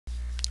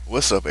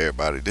What's up,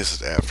 everybody? This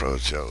is Afro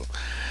Joe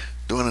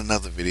doing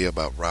another video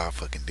about Rob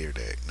fucking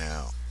Dyrdek.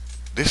 Now,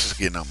 this is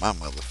getting on my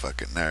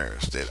motherfucking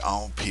nerves that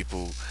all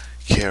people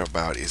care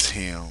about is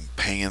him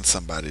paying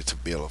somebody to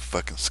build a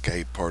fucking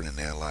skate park in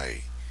LA.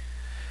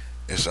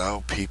 It's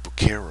all people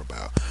care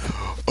about.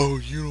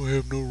 Oh, you don't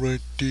have no right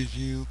to diss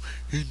him.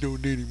 He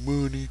donated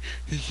money.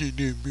 He should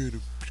not build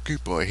a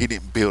skate park. He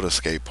didn't build a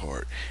skate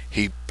park.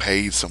 He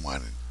paid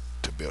someone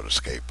to build a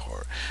skate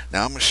park.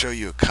 Now, I'm going to show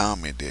you a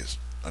comment that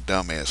a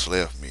dumbass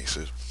left me. It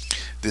says,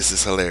 this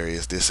is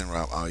hilarious. This and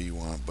Rob all you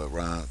want, but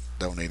Ron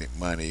donated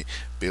money,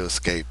 build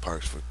skate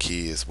parks for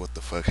kids. What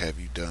the fuck have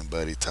you done,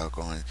 buddy? Talk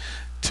on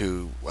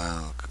to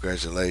wow,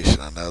 congratulations,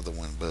 another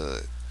one,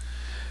 bud.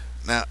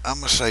 Now I'm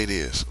gonna say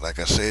this, like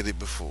I said it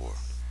before.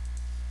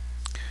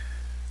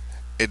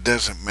 It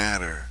doesn't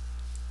matter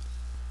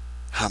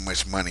how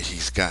much money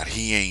he's got.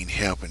 He ain't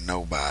helping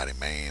nobody,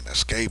 man. A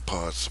skate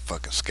park's a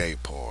fucking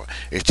skate park.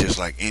 It's just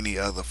like any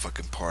other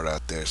fucking part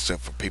out there,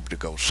 except for people to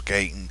go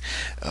skating,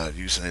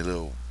 using their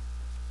little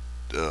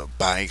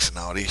bikes and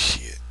all this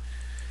shit.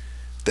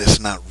 That's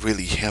not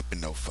really helping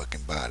no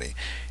fucking body.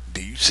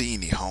 Do you see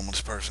any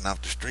homeless person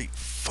off the street?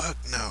 Fuck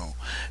no.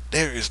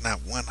 There is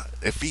not one.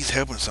 If he's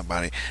helping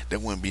somebody, there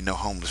wouldn't be no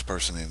homeless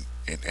person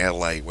in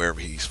LA, wherever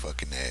he's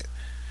fucking at.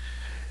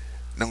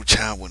 No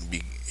child wouldn't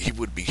be. He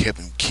would be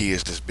helping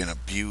kids that's been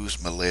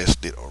abused,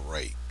 molested, or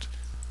raped.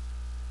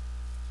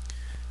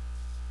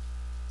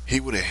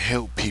 He would have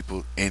helped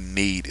people in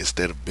need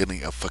instead of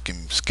building a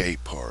fucking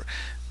skate park.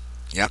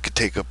 Y'all can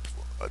take up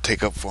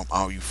for him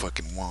all you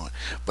fucking want,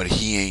 but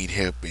he ain't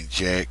helping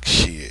jack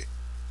shit.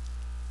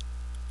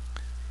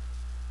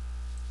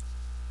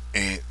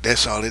 And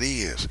that's all it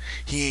is.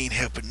 He ain't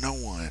helping no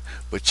one.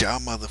 But y'all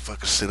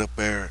motherfuckers sit up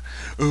there.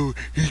 Oh,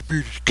 he's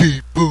built a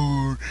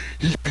skateboard.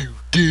 He's built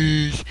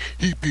this.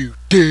 He built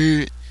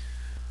that.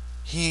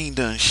 He ain't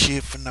done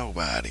shit for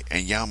nobody.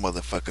 And y'all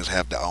motherfuckers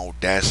have the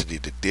audacity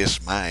to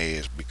diss my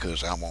ass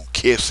because I won't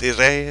kiss his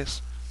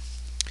ass.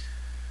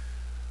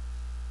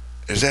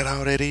 Is that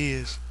all that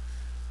is?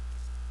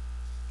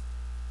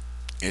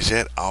 Is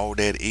that all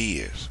that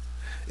is?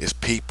 Is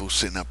people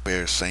sitting up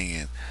there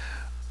saying,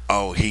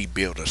 "Oh, he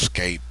built a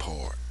skate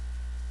park."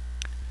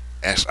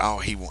 That's all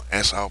he want.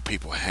 That's all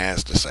people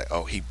has to say.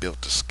 Oh, he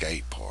built a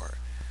skate park.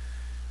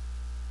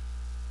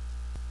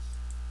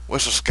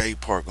 What's a skate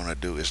park gonna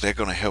do? Is that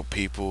gonna help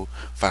people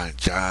find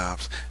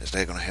jobs? Is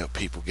that gonna help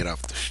people get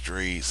off the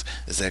streets?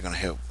 Is that gonna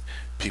help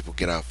people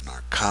get off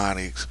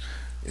narcotics?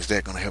 Is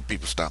that gonna help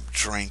people stop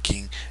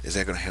drinking? Is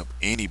that gonna help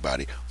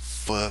anybody?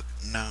 Fuck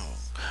no.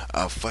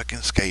 A fucking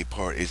skate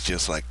park is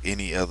just like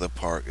any other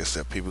park,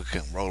 except people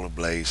can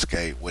rollerblade,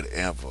 skate,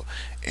 whatever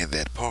in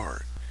that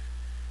park.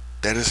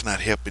 That is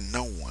not helping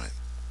no one.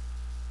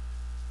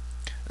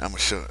 I'm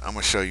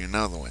gonna show you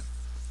another one.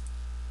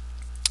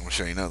 I'm gonna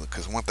show you another.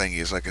 Cause one thing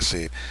is, like I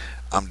said,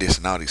 I'm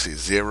dissing all these.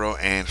 Zero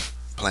and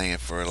playing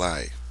for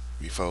life.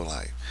 Before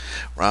life.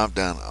 Rob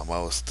done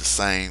almost the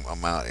same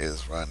amount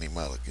as Rodney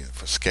Mulligan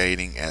for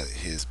skating at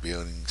his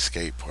building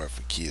skate park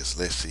for kids.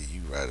 Let's see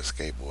you ride a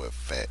skateboard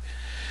fat.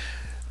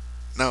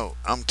 No,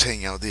 I'm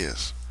telling y'all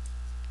this.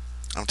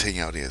 I'm telling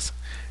y'all this.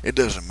 It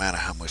doesn't matter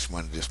how much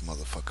money this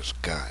motherfucker's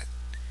got.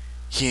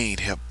 He ain't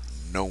helped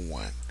no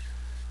one.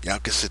 Y'all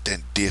can sit there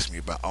and diss me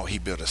about, oh, he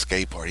built a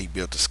skate park. He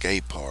built a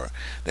skate park.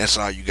 That's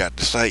all you got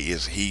to say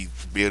is he's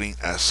building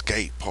a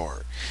skate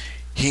park.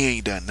 He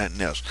ain't done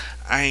nothing else.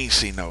 I ain't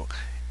seen no.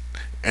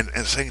 And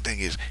the second thing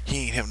is,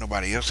 he ain't helped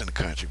nobody else in the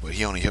country, but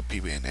he only helped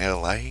people in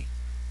LA.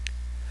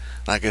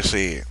 Like I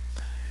said,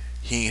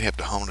 he ain't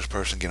helped a homeless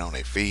person get on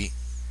their feet.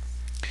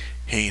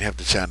 He ain't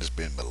helped a child that's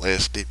been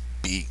molested,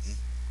 beaten,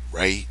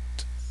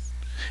 raped.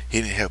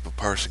 He didn't help a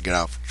person get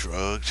off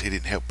drugs. He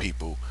didn't help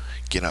people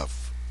get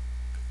off,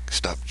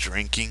 stop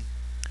drinking.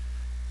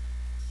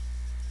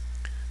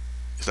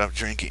 Stop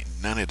drinking.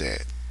 None of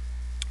that.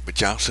 But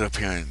y'all sit up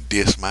here and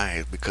diss my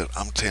ass because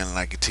I'm telling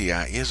like a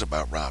T.I. is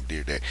about Rob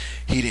Dyrdek.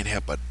 He didn't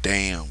help a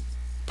damn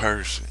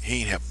person.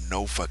 He ain't help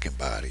no fucking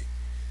body.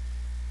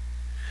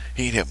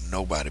 He ain't help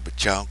nobody,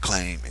 but y'all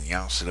claim and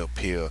y'all sit up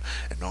here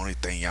and the only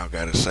thing y'all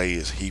gotta say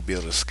is he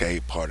built a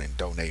skate park and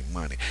donate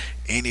money.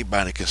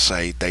 Anybody can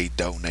say they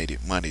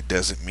donated money.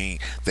 Doesn't mean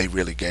they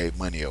really gave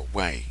money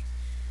away.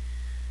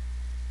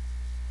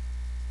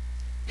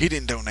 He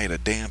didn't donate a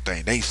damn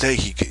thing. They say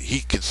he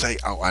could say,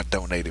 "Oh, I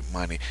donated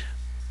money."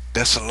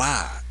 That's a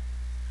lie.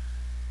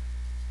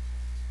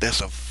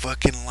 That's a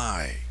fucking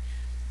lie.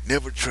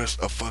 Never trust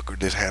a fucker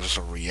that has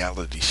a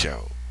reality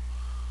show.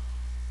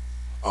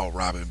 Oh,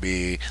 Robin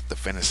Big, the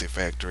Fantasy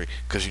Factory,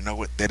 because you know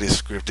what? That is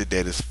scripted.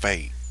 That is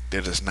fake.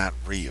 That is not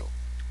real.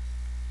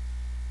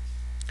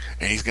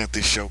 And he's got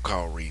this show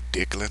called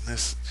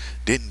Ridiculousness.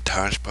 Didn't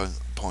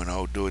Point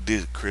O do it?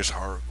 Did Chris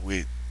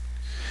Hardwick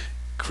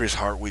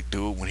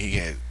do it when he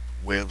had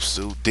web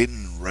suit?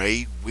 Didn't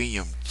Ray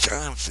William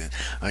Johnson,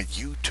 a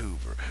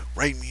YouTuber,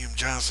 Ray William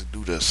Johnson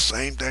do the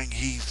same thing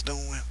he's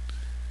doing?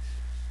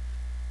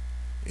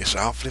 It's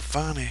awfully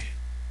funny.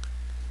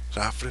 It's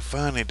awfully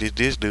funny that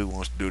this dude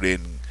wants to do that.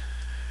 And,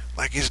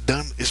 like it's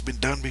done. It's been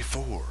done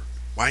before.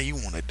 Why you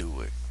want to do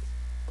it?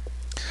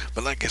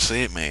 But like I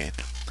said, man,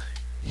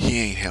 he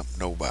ain't helped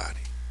nobody.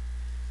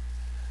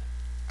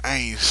 I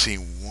ain't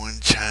seen one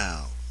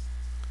child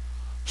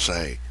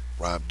say,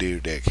 Rob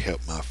Dyrdek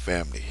helped my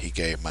family. He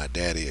gave my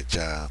daddy a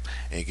job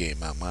and gave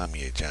my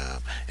mommy a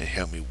job and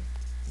helped me.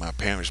 My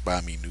parents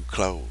buy me new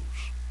clothes.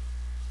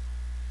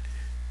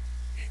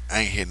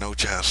 I ain't hear no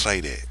child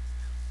say that.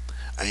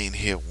 I ain't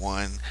hear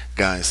one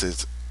guy that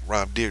says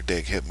Rob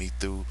Dyrdek helped me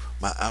through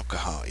my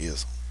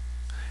alcoholism.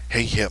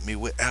 He helped me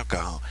with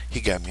alcohol.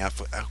 He got me out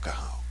for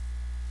alcohol.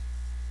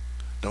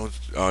 Don't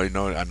you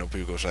know? I know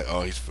people gonna say,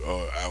 "Oh, he's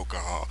for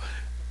alcohol."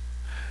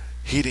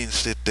 He didn't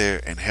sit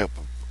there and help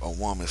a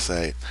woman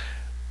say,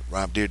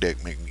 "Rob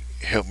Dyrdek make me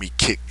help me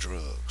kick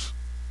drugs.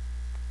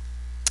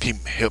 He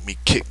helped me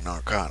kick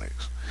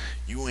narcotics."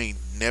 You ain't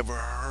never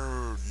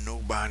heard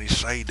nobody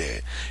say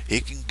that.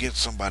 It can get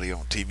somebody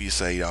on TV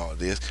say all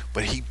this,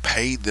 but he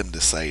paid them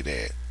to say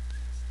that.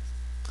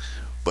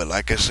 But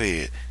like I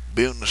said,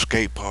 building a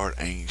skate park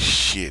ain't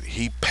shit.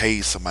 He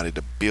paid somebody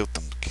to build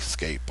them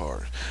skate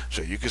parks.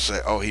 So you can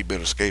say, oh, he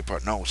built a skate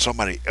park. No,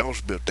 somebody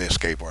else built that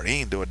skate park.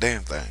 He ain't do a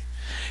damn thing.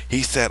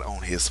 He sat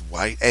on his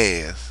white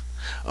ass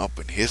up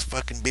in his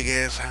fucking big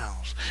ass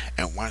house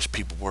and watched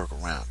people work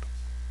around him.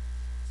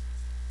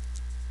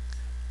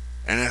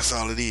 And that's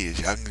all it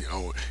is. I can,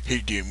 oh, he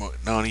did.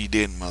 No, he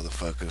didn't,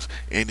 motherfuckers.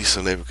 Any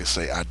celebrity could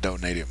say, I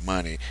donated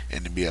money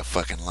and to be a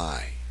fucking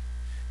lie.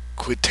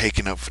 Quit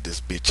taking up for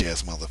this bitch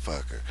ass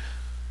motherfucker.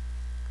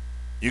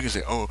 You can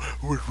say, "Oh,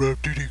 where's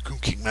Rob Diddy? Come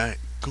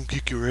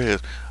kick your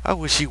ass." I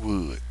wish he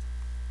would.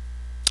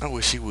 I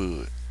wish he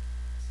would.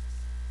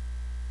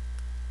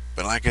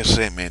 But like I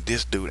said, man,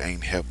 this dude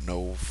ain't helped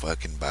no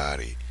fucking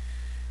body.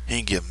 He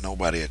ain't give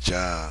nobody a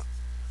job.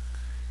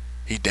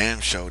 He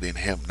damn sure didn't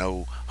help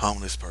no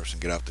homeless person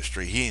get off the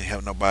street. He ain't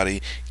help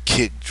nobody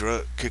kick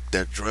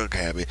that drug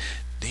habit.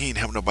 He ain't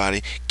help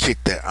nobody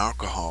kick that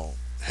alcohol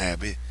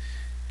habit.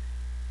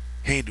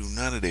 He ain't do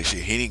none of that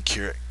shit. He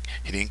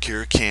didn't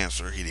cure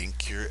cancer. He didn't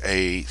cure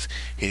AIDS.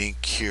 He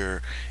didn't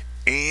cure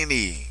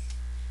any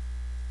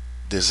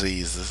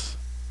diseases.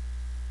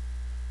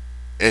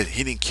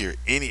 He didn't cure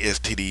any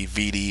STD,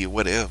 VD, or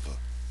whatever.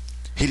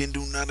 He didn't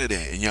do none of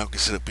that. And y'all can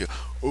sit up here,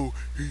 oh,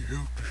 he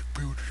helped us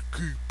build a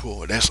skate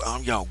park. That's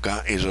all y'all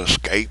got is a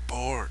skate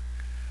park.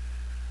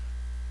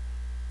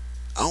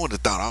 I would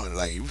have thought, I was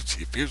like,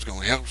 if he was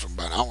gonna help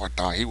somebody, I would have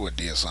thought he would have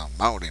did something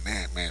more than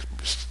that, man.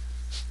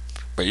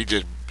 But he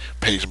just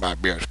paid somebody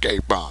to build a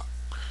skate park.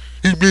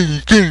 He made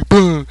a skate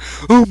park.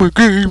 Oh my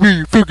god, he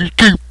made a fucking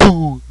skate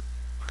park.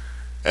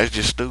 That's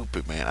just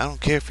stupid, man. I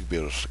don't care if he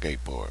built a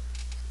skateboard.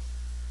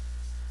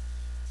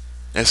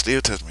 That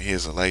still tells me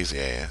he's a lazy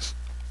ass.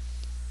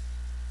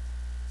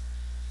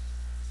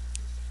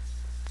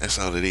 That's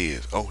all it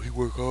is. Oh, he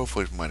work hard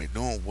for his money.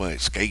 Doing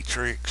what? Skate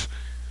tricks?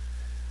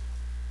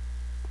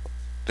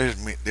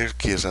 There's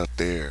kids out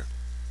there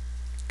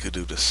could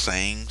do the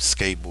same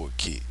skateboard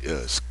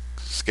tricks,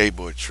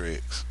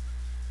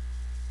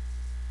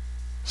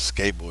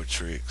 skateboard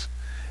tricks,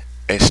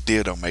 and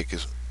still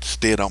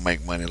don't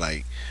make money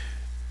like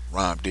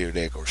Ron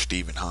Dyrdek or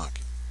Stephen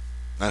Hawking.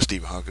 Not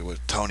Stephen Hawking, was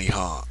Tony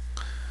Hawk.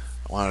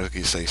 Why did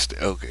you say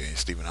okay?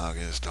 Stephen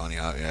Hawking is Tony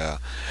Hawk, yeah.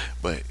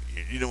 But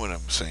you know what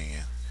I'm saying.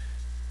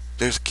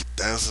 There's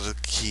thousands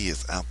of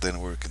kids out there in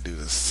the world can do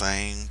the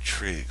same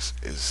tricks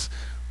as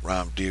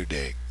Ron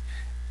Dyrdek,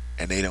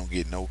 and they don't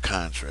get no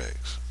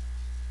contracts.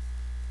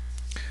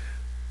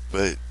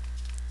 But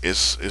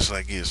it's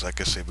like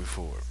I said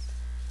before.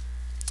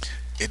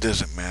 It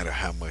doesn't matter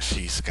how much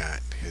he's got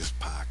in his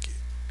pocket.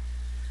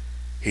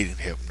 He didn't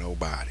help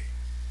nobody.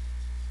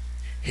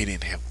 He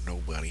didn't help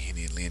nobody. He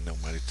didn't lend no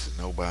money to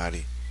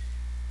nobody.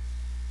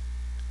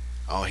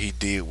 All he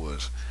did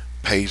was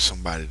pay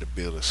somebody to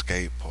build a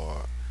skate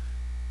park.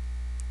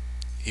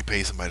 He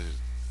paid somebody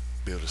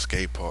to build a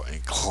skate park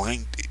and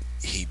claimed it.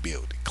 He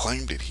built it.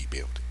 Claimed it. He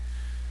built it.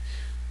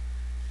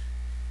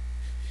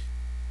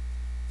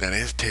 Now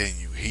that's telling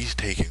you he's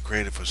taking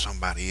credit for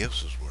somebody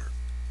else's work.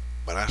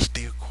 But I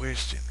still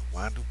question,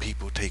 why do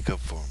people take up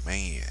for a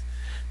man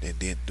that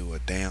didn't do a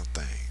damn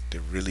thing?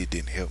 That really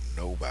didn't help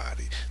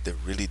nobody. That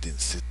really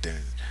didn't sit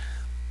there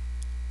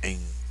and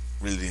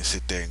really didn't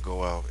sit there and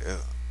go out and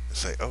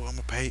say, "Oh, I'm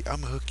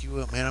gonna hook you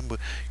up, man. I'm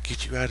gonna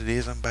get you out of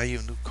this. I'm gonna buy you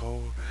a new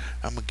car.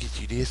 I'm gonna get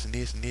you this and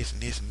this and this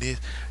and this and this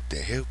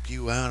to help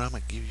you out. I'm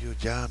gonna give you a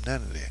job."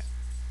 None of that.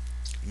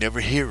 Never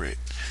hear it,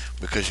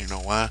 because you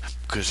know why?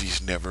 Because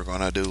he's never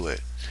gonna do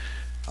it.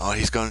 All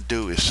he's gonna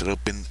do is sit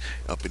up in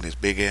his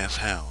big ass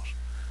house,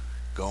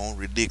 go on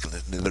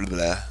ridiculous, blah, blah,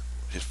 blah,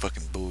 his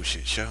fucking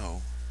bullshit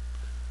show.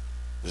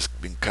 It's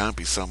been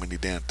copied so many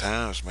damn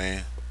times,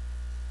 man.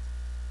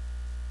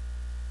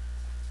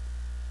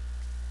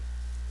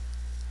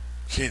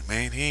 Shit,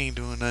 man, he ain't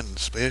doing nothing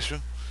special.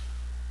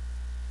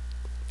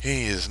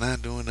 He is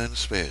not doing nothing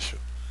special.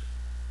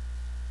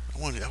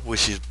 I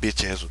wish his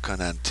bitch ass would come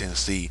down to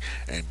Tennessee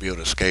and build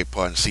a skate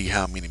park and see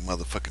how many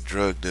motherfucking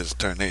drug dealers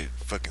turn their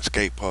fucking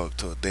skate park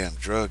to a damn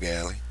drug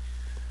alley.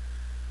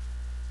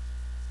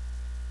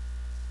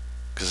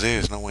 Cause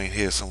there's no way in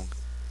here some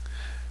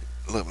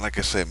Look, like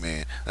I said,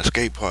 man, a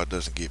skate park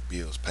doesn't get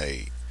bills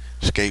paid.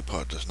 Skate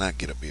park does not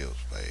get a bills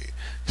paid.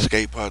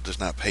 Skate park does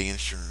not pay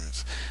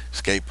insurance.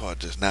 Skate park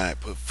does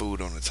not put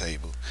food on the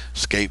table.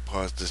 Skate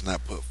park does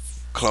not put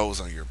clothes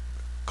on your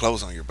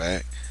clothes on your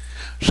back.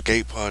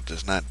 Skate park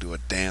does not do a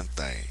damn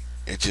thing.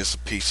 It's just a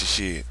piece of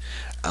shit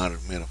out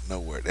of the middle of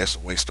nowhere. That's a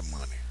waste of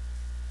money.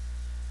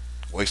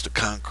 Waste of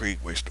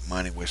concrete, waste of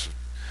money, waste of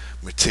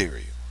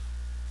material.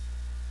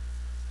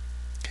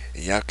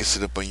 And y'all can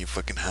sit up on your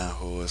fucking high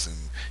horse and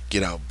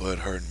get out butt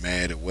hurt and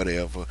mad or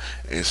whatever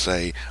and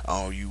say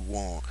all you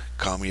want.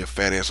 Call me a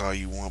fat ass all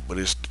you want, but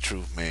it's the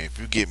truth, man. If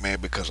you get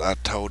mad because I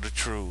told the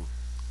truth,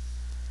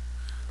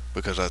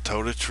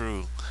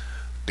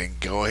 then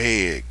go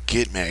ahead,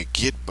 get mad,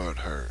 get butt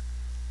hurt.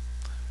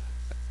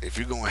 If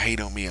you're gonna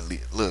hate on me and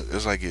look,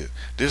 it's like this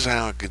is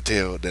how I can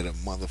tell that a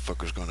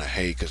motherfucker's gonna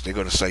hate because they're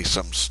gonna say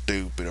something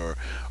stupid or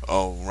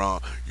oh wrong,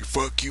 you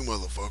fuck you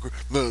motherfucker,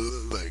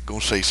 like gonna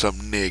say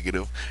something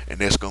negative, and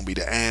that's gonna be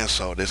the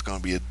asshole. That's gonna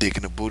be a dick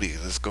in the booty.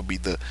 That's gonna be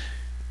the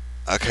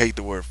I hate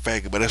the word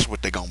faggot, but that's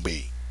what they're gonna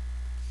be.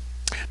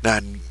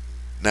 Not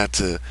not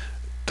to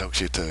talk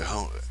shit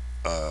to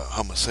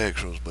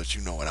homosexuals, but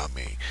you know what I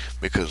mean.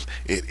 Because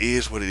it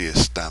is what it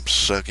is. Stop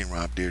sucking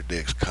Rob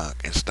Dyrdek's cock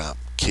and stop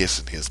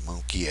kissing his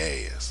monkey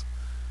ass.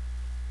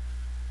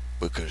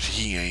 Because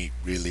he ain't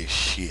really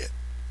shit.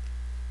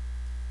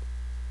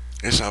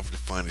 It's awfully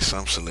funny.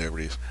 Some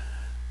celebrities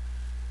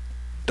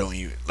don't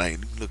even like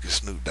look at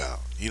Snoop Dogg.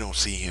 You don't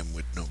see him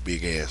with no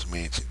big ass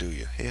mansion, do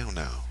you? Hell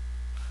no.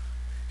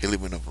 He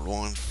live in a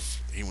one.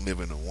 He live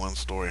in a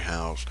one-story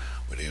house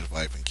with his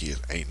wife and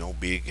kids. Ain't no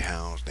big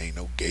house. There ain't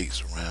no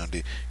gates around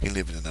it. He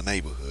living in a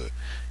neighborhood.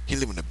 He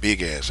live in a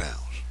big ass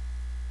house.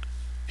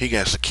 He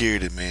got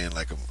security, man,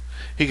 like a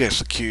he got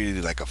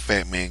security like a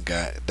fat man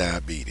got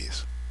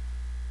diabetes.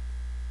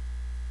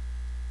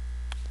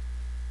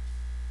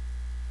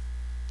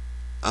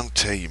 I'm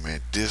telling you,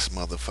 man, this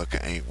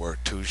motherfucker ain't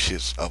worth two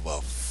shits of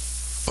a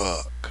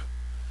fuck.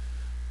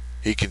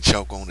 He can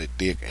choke on the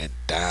dick and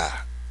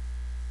die.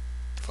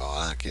 For all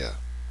I care.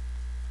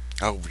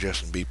 I hope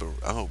Justin blah,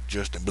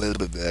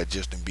 blah, blah,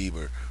 Justin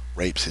Bieber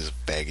rapes his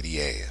faggoty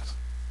ass.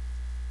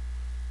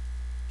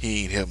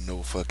 He ain't helping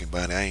no fucking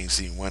body. I ain't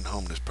seen one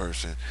homeless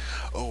person.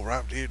 Oh,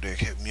 Rob Dyrdek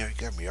helped me out. He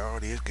got me all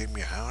this, gave me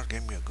a house,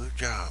 gave me a good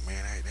job,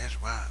 man. Hey,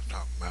 that's what I'm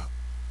talking about.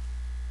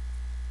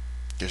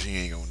 Cause he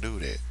ain't gonna do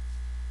that.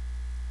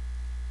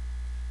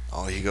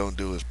 All he gonna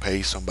do is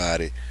pay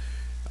somebody.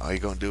 All he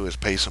gonna do is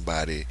pay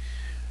somebody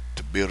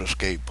to build a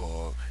skate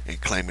park and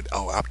claim it.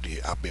 Oh, I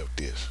did. I built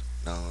this.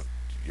 No,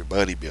 your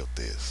buddy built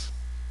this.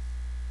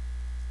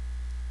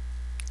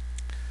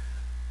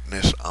 And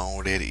that's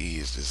all that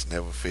is. This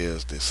never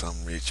fails that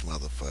some rich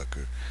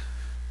motherfucker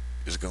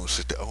is gonna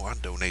sit there. Oh, I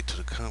donate to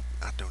the company.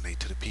 I donate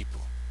to the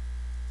people.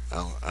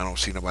 I don't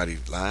see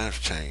nobody's lives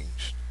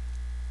changed.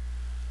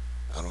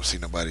 I don't see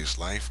nobody's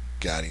life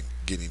getting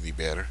any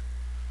better.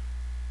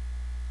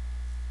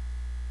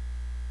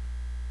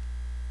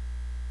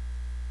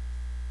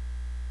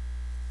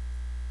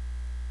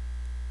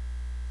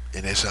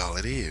 And that's all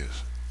it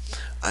is.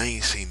 I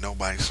ain't seen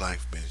nobody's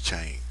life been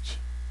changed.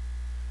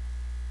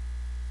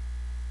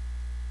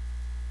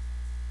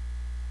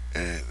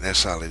 And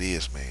that's all it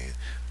is, man.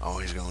 All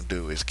he's gonna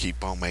do is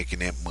keep on making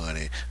that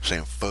money,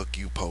 saying "fuck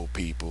you, poor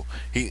people."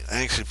 He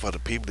actually for the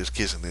people that's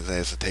kissing his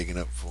ass and taking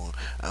up for him.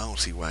 I don't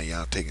see why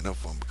y'all taking up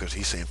for him because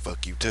he's saying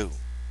 "fuck you" too.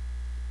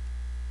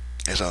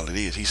 That's all it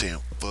is. He's saying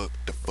fuck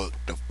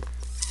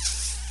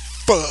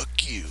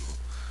you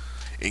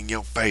in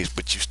your face,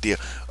 but you still.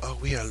 Oh,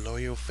 we are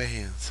loyal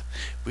fans.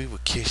 We will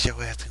kiss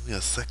your ass and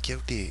we'll suck your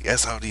dick.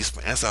 That's all these.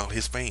 That's all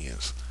his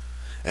fans.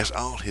 That's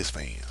all his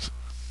fans.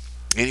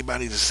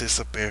 Anybody that sits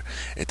up there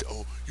and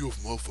oh, you a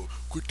motherfucker,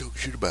 quit talking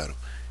shit about him.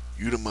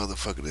 You the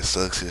motherfucker that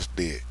sucks his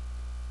dick.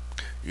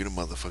 You the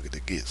motherfucker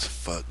that gets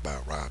fucked by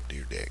Rob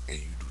Dyrdek, and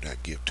you do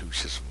not give two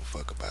shits of a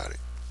fuck about it.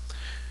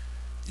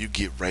 You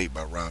get raped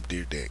by Rob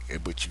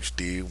Dyrdek, but you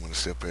still want to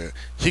sit there.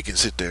 He can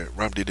sit there.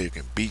 Rob Dyrdek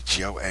can beat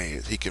your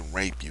ass. He can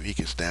rape you. He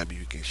can stab you.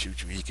 He can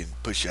shoot you. He can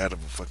push you out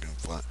of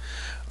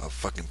a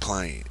fucking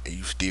plane, and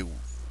you still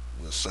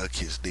will suck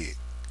his dick.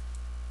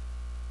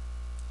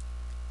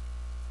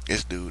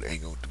 This dude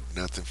ain't gonna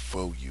do nothing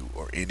for you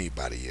or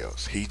anybody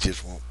else. He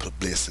just want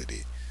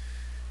publicity.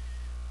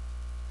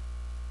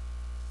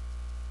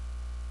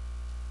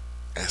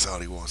 That's all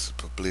he wants is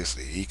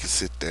publicity. He can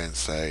sit there and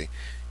say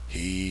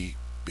he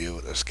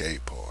built a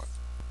skate park.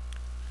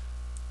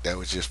 That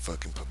was just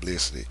fucking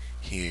publicity.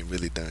 He ain't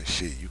really done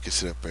shit. You can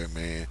sit up there,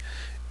 man,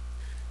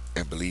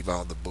 and believe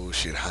all the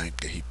bullshit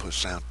hype that he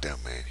puts out there,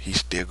 man. He's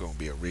still gonna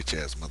be a rich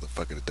ass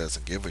motherfucker that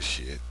doesn't give a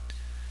shit.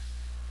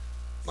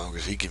 As long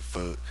as he can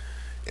fuck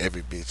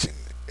every bitch in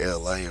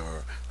LA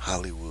or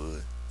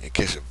Hollywood and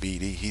catch a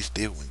VD, he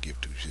still wouldn't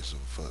give two shits of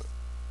a fuck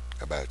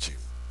about you.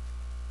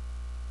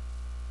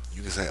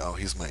 You can say, oh,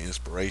 he's my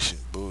inspiration.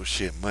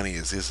 Bullshit. Money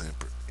is his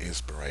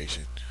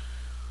inspiration.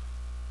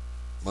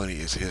 Money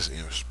is his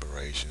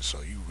inspiration.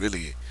 So you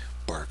really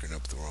barking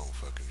up the wrong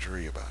fucking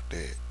tree about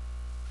that.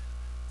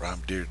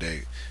 Rob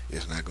Dyrdek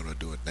is not gonna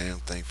do a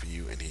damn thing for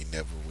you, and he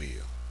never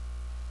will.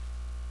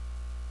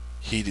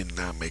 He did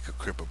not make a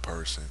crippled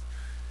person.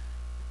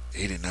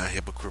 He did not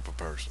help a crippled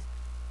person.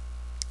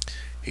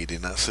 He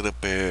did not sit up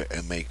there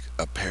and make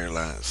a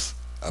paraplegic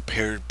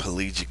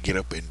get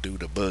up and do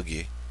the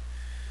buggy,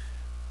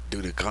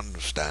 do the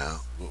Gundam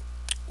style. Whoop,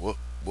 whoop,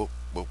 whoop,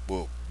 whoop,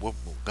 whoop, whoop,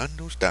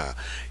 Gundam style.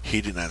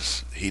 He did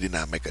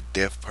not make a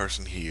deaf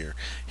person hear.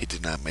 He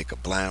did not make a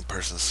blind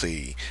person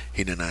see.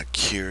 He did not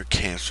cure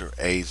cancer,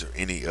 AIDS, or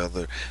any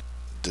other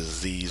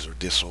disease or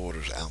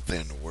disorders out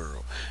there in the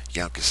world.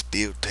 Y'all can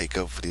still take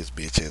up for this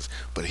bitch ass,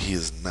 but he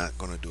is not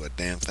gonna do a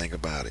damn thing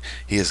about it.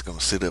 He is gonna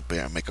sit up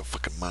there and make a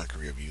fucking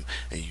mockery of you,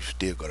 and you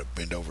still gotta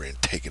bend over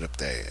and take it up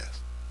the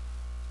ass.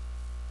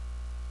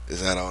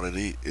 Is that all it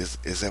is?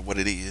 Is that what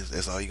it is?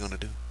 That's all you gonna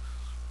do?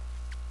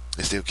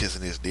 And still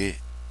kissing his dick?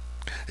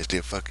 And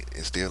still fucking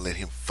and still let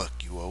him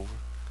fuck you over?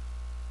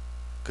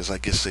 Cause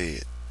like I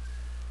said,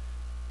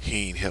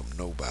 he ain't helped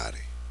nobody.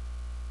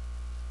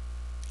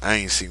 I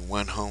ain't seen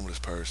one homeless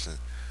person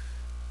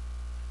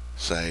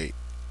say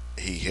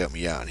he helped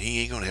me out. And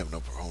he ain't gonna help no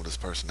homeless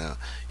person out.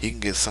 He can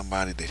get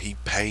somebody that he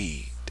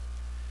paid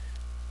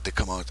to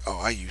come out.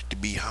 Oh, I used to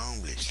be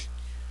homeless,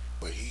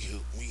 but he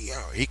helped me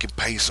out. He can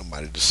pay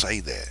somebody to say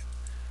that.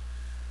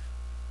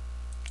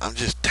 I'm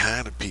just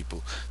tired of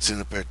people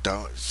sitting up there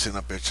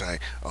saying,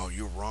 "Oh,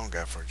 you're wrong,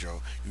 Afro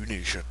Joe. You need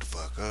to shut the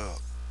fuck up."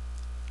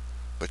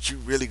 But you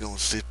really gonna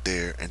sit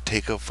there and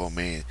take up for a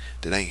man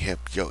that ain't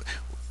helped you?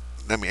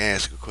 Let me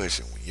ask you a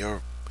question.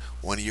 When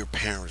one of your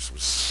parents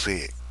was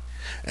sick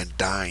and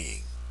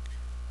dying,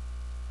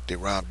 did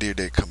Rob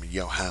Dyrdek come to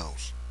your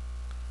house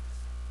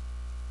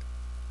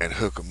and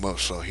hook him up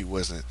so he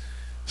wasn't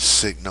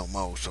sick no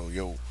more, so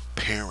your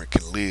parent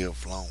can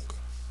live longer?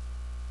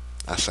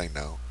 I say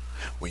no.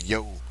 When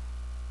your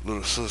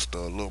little sister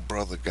or little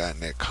brother got in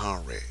that car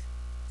wreck,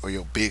 or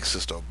your big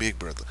sister or big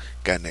brother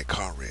got in that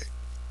car wreck,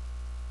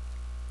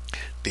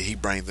 did he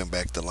bring them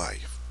back to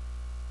life?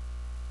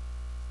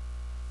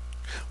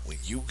 When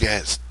you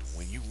went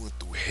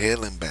through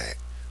hell and back,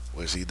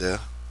 was he there?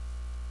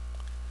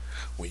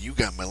 When you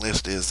got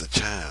molested as a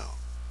child,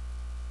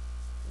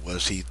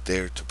 was he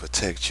there to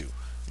protect you?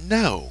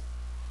 No,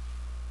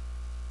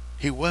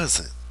 he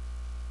wasn't.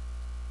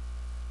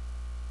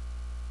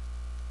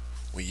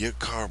 When your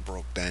car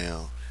broke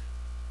down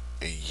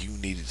and you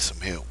needed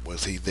some help,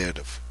 was he there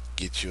to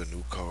get you a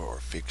new car or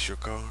fix your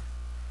car?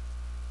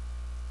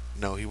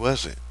 No, he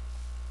wasn't.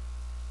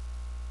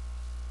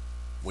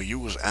 When you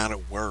was out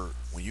of work,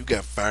 when you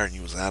got fired and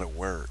you was out of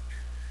work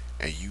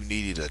and you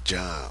needed a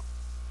job,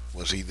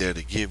 was he there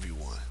to give you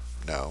one?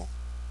 No.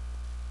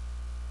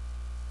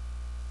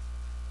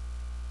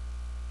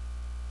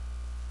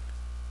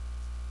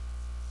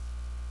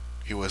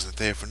 He wasn't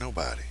there for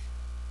nobody.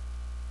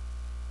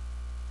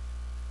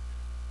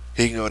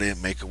 He can go there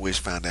and make a wish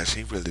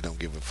foundation. He really don't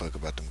give a fuck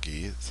about them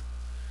kids.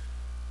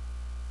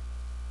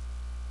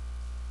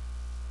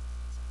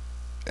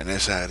 And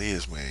that's how it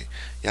is, man.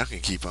 Y'all can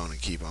keep on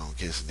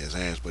kissing his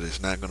ass, but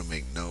it's not gonna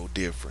make no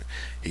difference.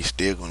 He's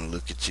still gonna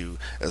look at you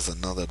as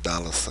another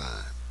dollar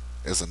sign,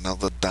 as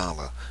another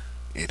dollar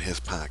in his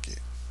pocket.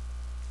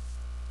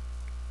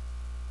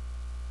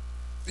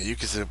 And you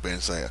can sit up there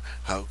and say,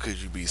 "How could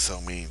you be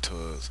so mean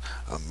to us?"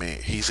 A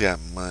man, he's got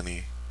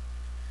money,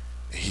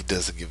 and he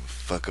doesn't give a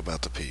fuck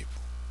about the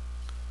people.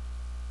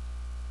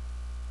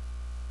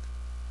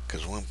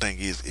 Because one thing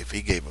is, if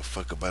he gave a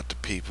fuck about the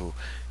people,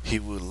 he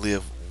would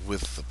live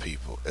with the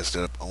people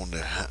instead of on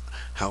the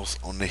house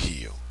on the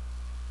hill.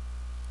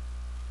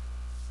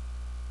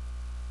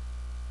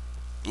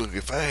 Look,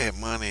 if I had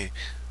money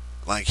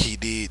like he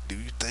did, do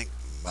you think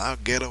my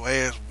ghetto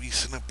ass would be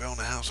sitting up there on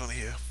the house on the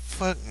hill?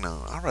 Fuck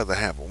no. I'd rather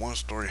have a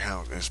one-story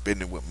house and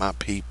spend it with my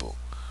people.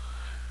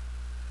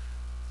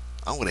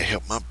 I would have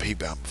helped my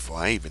people out before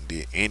I even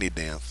did any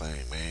damn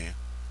thing, man.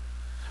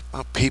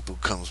 My people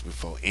comes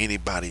before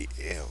anybody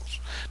else.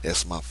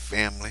 That's my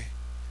family,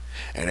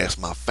 and that's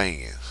my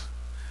fans.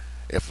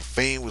 If a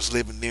fan was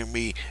living near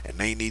me and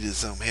they needed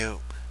some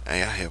help,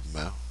 hey, I help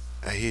them out.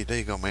 Hey, here, there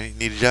you go, man. You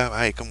need a job?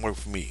 Hey, come work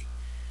for me.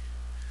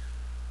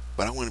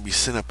 But I wouldn't be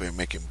sitting up there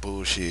making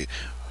bullshit.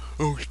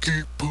 Oh,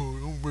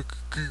 skateboard. I'm gonna make a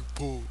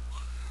skateboard.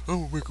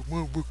 I'm gonna make a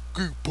motherfucking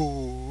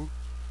skateboard.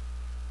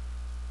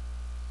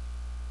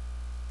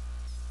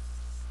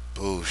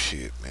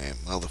 Bullshit, man.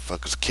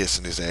 Motherfuckers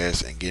kissing his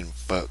ass and getting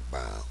fucked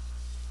by him.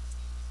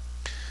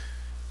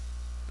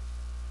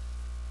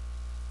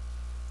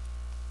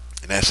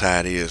 And that's how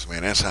it is,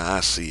 man. That's how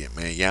I see it,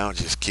 man. Y'all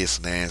just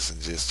kissing ass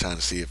and just trying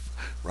to see if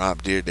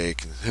Rob Dyrdek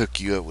can hook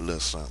you up with a little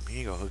something.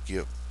 He ain't gonna hook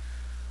you up.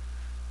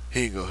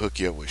 He ain't gonna hook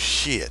you up with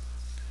shit.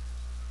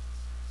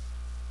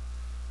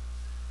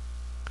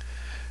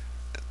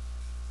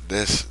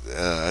 That's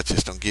I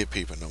just don't get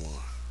people no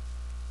more.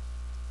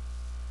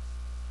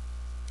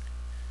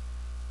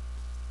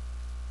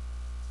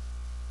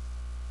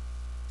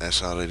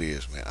 That's all it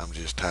is, man. I'm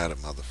just tired of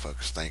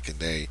motherfuckers thinking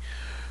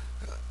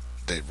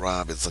that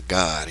Rob is a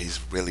god. He's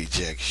really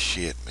jack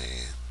shit,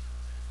 man.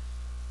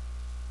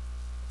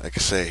 Like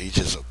I said, he's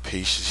just a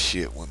piece of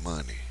shit with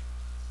money.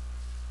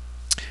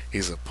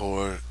 He's a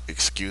poor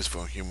excuse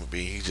for a human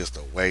being. He's just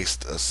a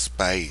waste of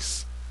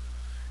space.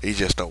 He's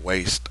just a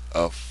waste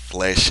of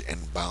flesh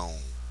and bone.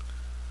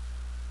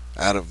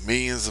 Out of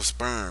millions of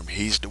sperm,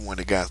 he's the one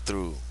that got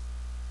through.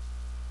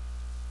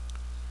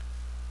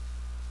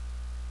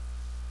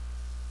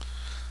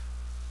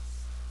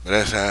 But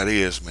that's how it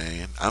is,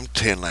 man. I'm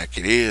telling like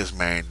it is,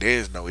 man.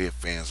 There's no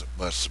ifs, ands, or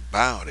buts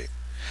about it.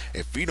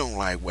 If you don't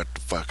like what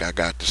the fuck I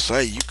got to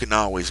say, you can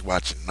always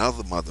watch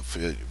another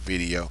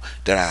video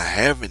that I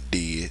haven't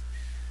did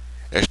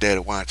instead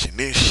of watching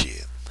this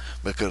shit.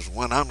 Because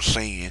what I'm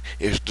saying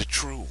is the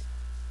truth.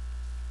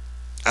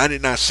 I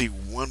did not see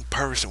one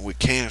person with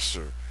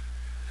cancer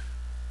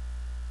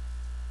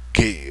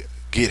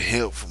get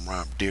help from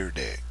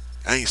Dyrdek.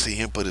 I ain't see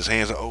him put his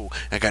hands up. Oh,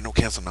 I got no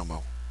cancer no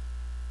more.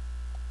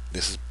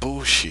 This is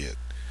bullshit.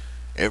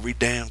 Every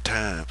damn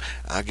time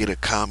I get a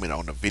comment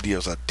on the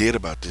videos I did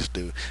about this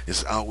dude,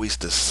 it's always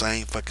the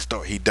same fucking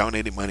story. He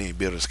donated money and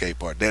built a skate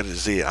park. That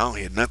is it. I don't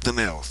hear nothing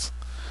else.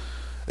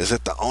 Is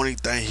that the only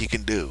thing he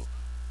can do?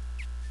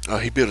 Oh,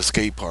 he built a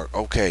skate park.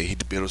 Okay, he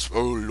built a.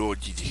 Oh Lord,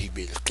 he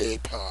built a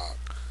skate park.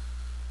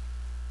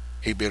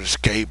 He built a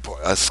skate park.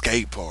 A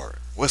skate park.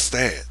 What's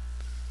that?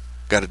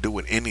 Got to do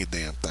with any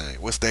damn thing?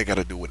 What's that got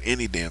to do with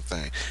any damn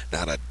thing?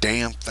 Not a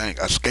damn thing.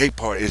 A skate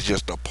park is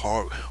just a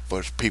park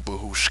for people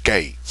who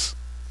skates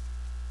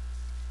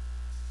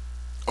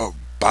or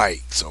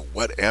bikes or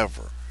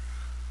whatever.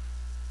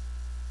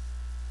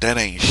 That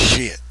ain't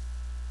shit.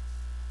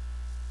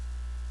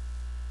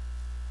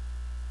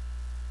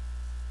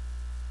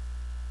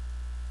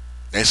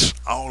 That's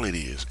all it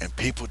is. And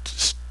people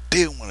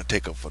still want to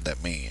take up for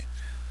that man.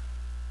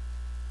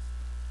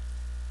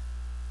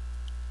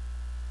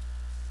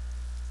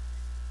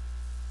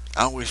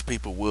 I wish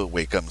people would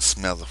wake up and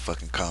smell the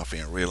fucking coffee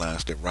and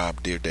realize that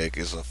Rob Dyrdek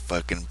is a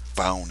fucking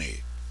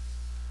phony.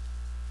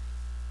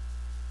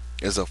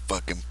 Is a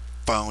fucking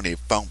phony.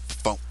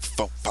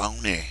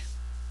 Phony.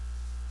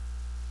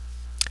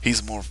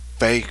 He's more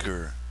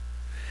faker.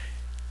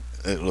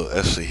 Look,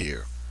 let's see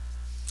here.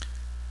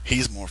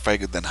 He's more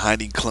faker than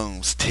Heidi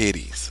Klum's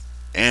titties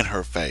and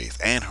her face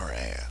and her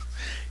ass.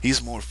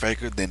 He's more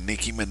faker than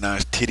Nicki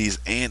Minaj's titties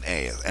and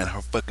ass and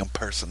her fucking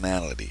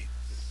personality.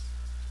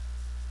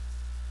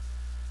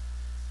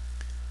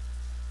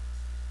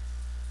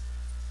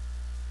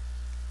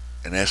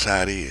 And that's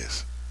how it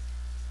is.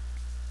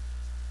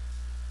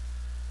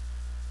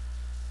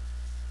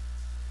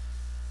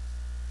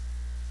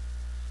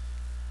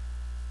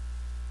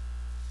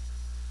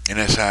 And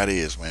that's how it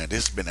is, man.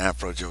 This has been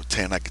Afro Joe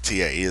 10. I can tell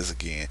your ears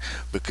again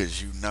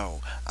because you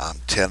know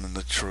I'm telling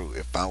the truth.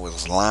 If I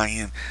was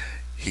lying,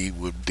 he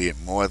would have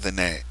did more than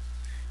that.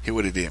 He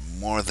would have did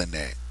more than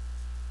that.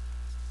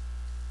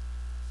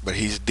 But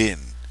he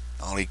didn't.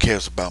 All he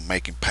cares about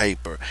making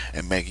paper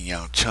and making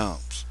y'all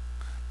chumps.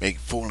 Make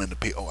fooling the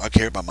people. Oh, I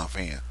care about my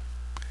fan.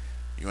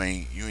 You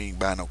ain't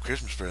buying no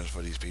Christmas presents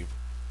for these people.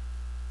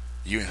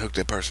 You ain't hook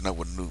that person up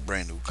with a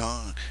brand new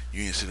car.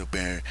 You ain't sit up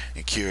there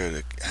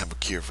and have a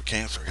cure for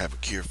cancer, have a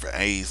cure for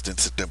AIDS, then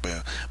sit up there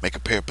and make a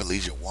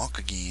paraplegic walk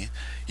again.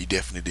 You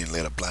definitely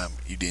didn't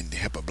you didn't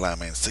help a blind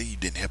man see. You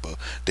didn't help a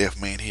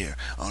deaf man hear.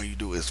 All you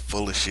do is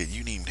full of shit.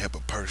 You didn't even help a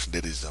person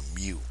that is a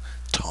mute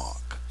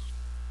talk.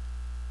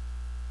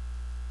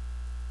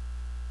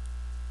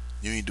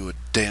 You ain't do a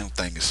damn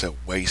thing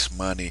except waste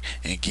money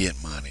and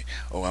get money.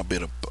 Oh, I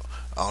bet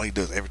all he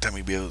does every time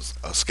he builds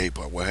a skate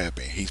park, what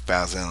happened? He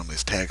files out on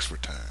his tax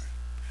return.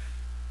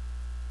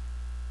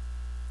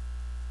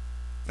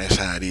 That's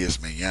how it is,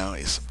 man. Y'all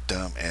is some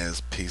dumb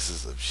ass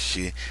pieces of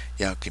shit.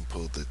 Y'all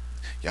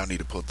need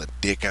to pull the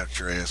dick out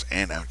your ass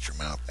and out your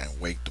mouth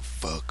and wake the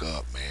fuck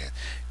up, man.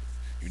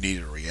 You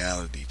need a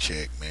reality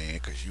check, man,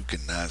 because you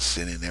cannot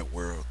sit in that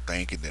world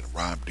thinking that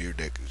Rob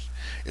Dyrdek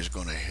is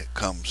going to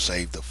come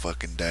save the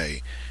fucking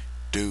day.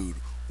 Dude,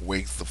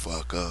 wake the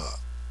fuck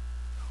up.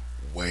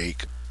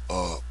 Wake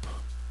up.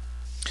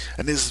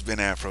 And this has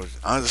been Afro.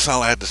 That's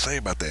all I had to say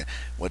about that.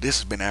 Well, this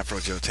has been Afro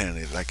Joe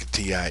Tanner, like a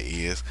TI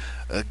is.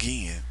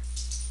 Again,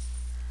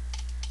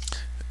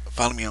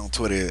 follow me on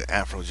Twitter at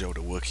Afro Joe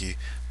the Wookie.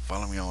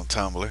 Follow me on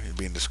Tumblr. It'll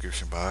be in the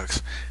description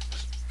box.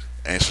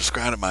 And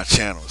subscribe to my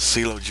channel,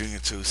 CeeLo Jr.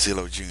 2,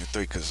 CeeLo Jr.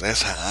 3, because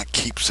that's how I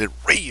keeps it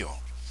real.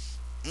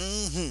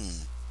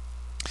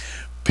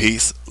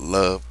 Peace,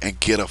 love, and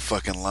get a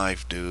fucking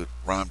life, dude.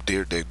 Ron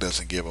Dyrdek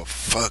doesn't give a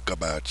fuck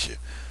about you.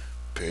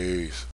 Peace.